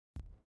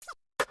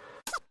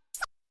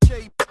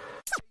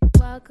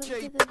Welcome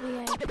to the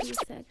VIP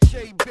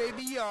section.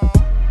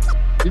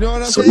 You know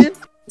what I'm saying?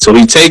 So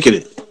we taking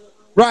it.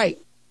 Right.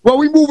 Well,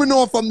 we moving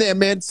on from there,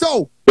 man.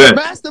 So, yeah.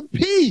 Master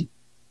P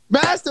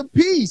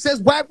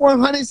says Wack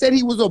 100 said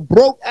he was a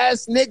broke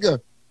ass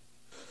nigga.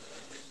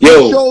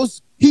 Yo.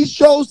 He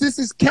shows this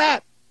is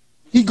cap.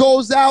 He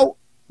goes out,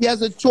 he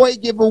has a toy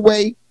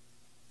giveaway.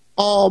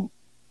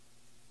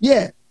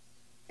 Yeah.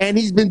 And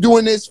he's been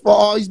doing this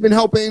for he's been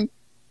helping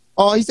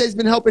he says he's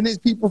been helping his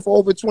people for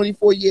over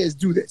 24 years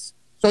do this.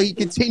 So he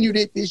continued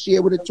it this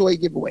year with a toy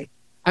giveaway.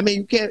 I mean,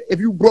 you can't, if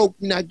you broke,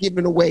 you're not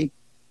giving away.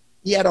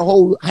 He had a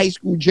whole high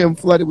school gym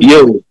flooded with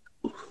Yo,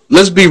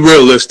 let's be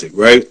realistic,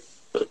 right?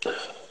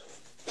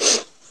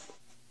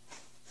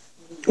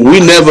 We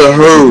never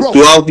heard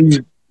throughout these.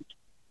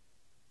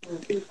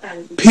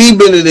 P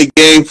been in the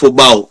game for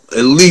about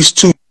at least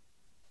 2.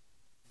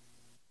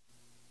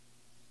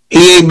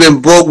 He ain't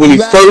been broke when he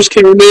first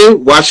came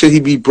in. Why should he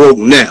be broke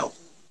now?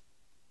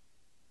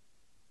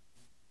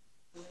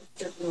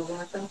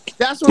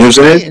 That's what I'm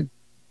saying.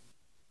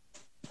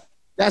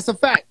 That's a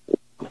fact.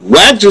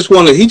 Wack just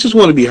want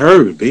to be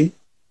heard, B.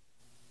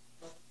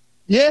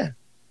 Yeah.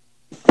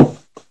 Can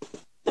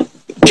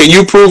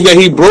you prove that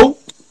he broke?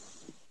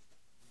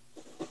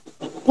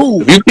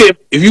 Who?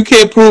 If you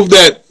can't prove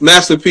that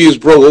Master P is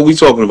broke, what are we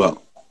talking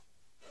about?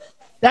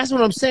 That's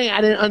what I'm saying.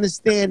 I didn't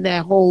understand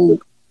that whole,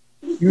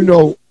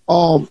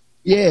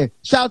 yeah.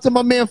 Shout out to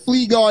my man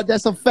Flea Guard.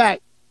 That's a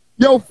fact.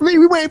 Yo, Flea,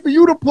 we waiting for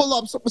you to pull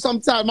up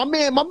sometime. My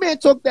man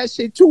took that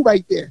shit too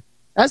right there.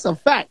 That's a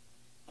fact.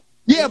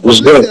 Yeah, but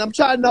listen, I'm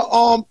trying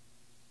to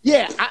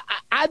yeah,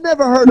 I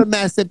never heard of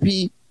Master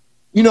P.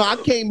 I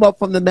came up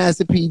from the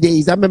Master P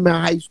days. I remember in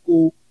high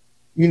school,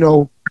 I ain't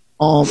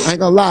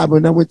gonna lie,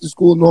 when I went to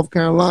school in North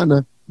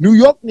Carolina, New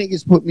York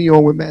niggas put me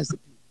on with Master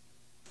P.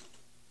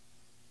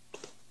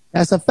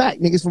 That's a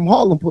fact. Niggas from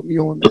Harlem put me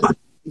on with Master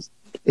P.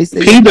 They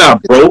say P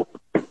not broke.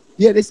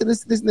 Yeah, they said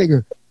this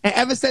nigga. And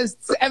ever since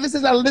I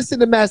listened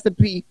to Master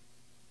P,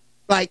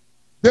 like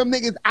them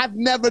niggas, I've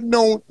never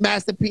known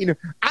Master P.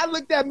 I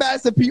looked at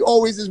Master P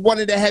always as one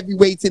of the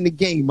heavyweights in the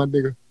game, my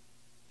nigga.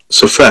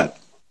 It's a fact.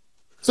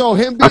 So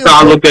him being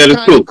I looked at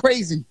it too.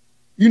 Crazy.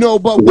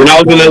 But when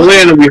I was in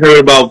Atlanta, we heard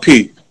about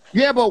P.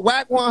 Yeah, but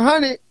Wack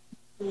 100,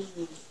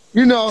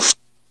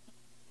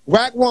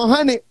 Wack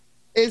 100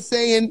 is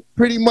saying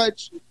pretty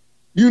much,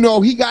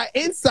 he got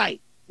insight.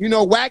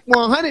 Wack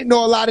 100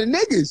 know a lot of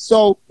niggas.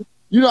 So,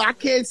 I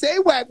can't say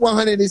Wack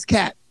 100 is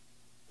cap.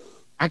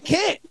 I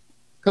can't.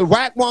 Because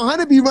Wack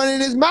 100 be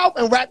running his mouth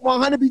and Wack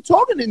 100 be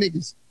talking to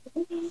niggas.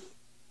 You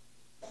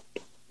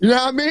know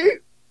what I mean?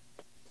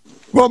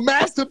 Well,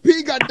 Master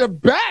P got the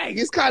bag.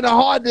 It's kind of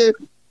hard to...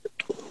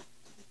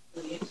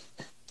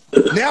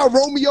 Now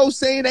Romeo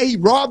saying that he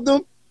robbed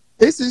him.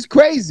 This is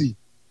crazy.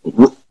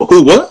 Who,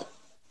 what?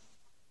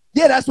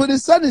 Yeah, that's what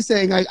his son is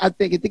saying. I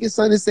think his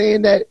son is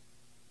saying that,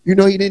 he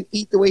didn't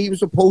eat the way he was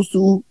supposed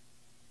to,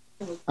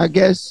 I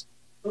guess,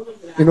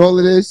 in all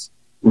of this.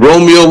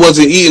 Romeo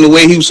wasn't eating the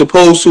way he was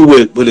supposed to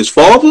with his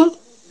father?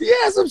 Yeah,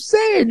 that's what I'm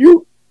saying.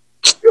 You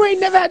ain't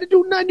never had to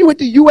do nothing. You went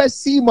to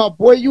USC, my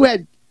boy. You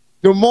had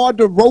DeMar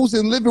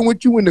DeRozan living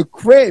with you in the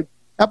crib.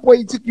 That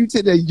boy took you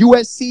to the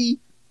USC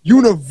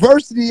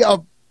University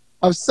of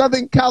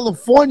Southern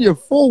California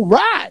full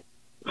ride.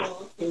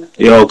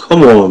 Yo,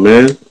 come on,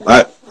 man.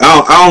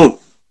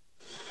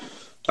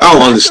 I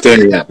don't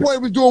understand that. That boy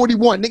was doing what he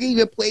wanted. Nigga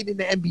even played in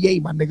the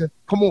NBA, my nigga.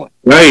 Come on.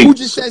 Right. Who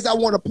just says I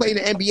want to play in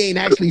the NBA and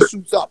actually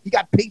suits up? He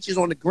got pictures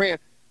on the gram.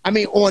 I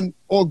mean, on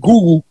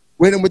Google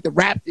with him with the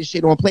Raptors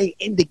shit on playing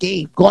in the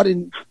game.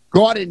 Guarding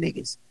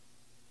niggas.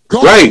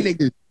 Guarding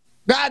niggas.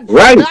 Not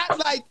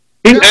like...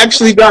 He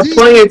actually got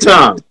playing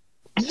time.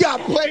 He got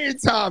playing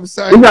time,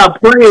 son. He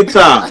got playing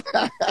time.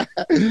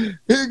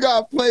 He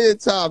got playing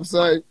time,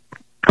 son.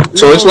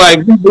 So it's like,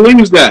 who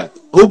believes that?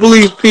 Who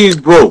believes P's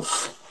broke?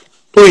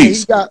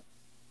 Please.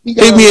 He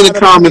hit me in the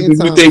comments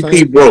if you think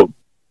P broke.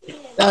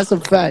 That's a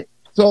fact.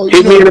 So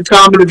hit me in the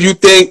comment if you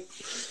think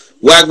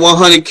Wack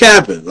 100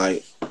 capping.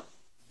 Like,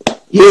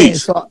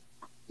 please. So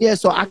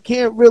I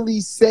can't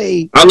really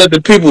say. I'll let the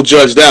people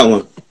judge that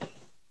one.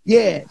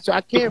 Yeah, so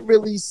I can't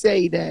really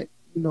say that,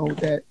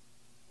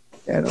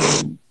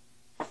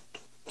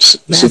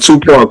 it's a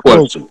two-part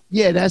question.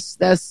 Yeah, that's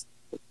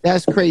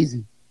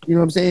crazy. You know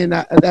what I'm saying?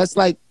 That's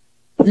like,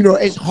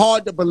 it's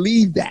hard to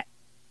believe that.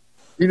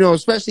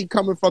 Especially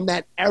coming from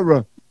that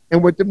era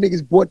and what them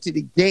niggas brought to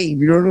the game.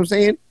 You know what I'm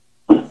saying?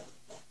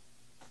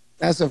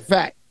 That's a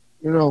fact.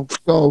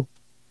 So,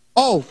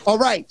 all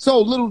right. So,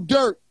 Little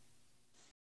Dirt,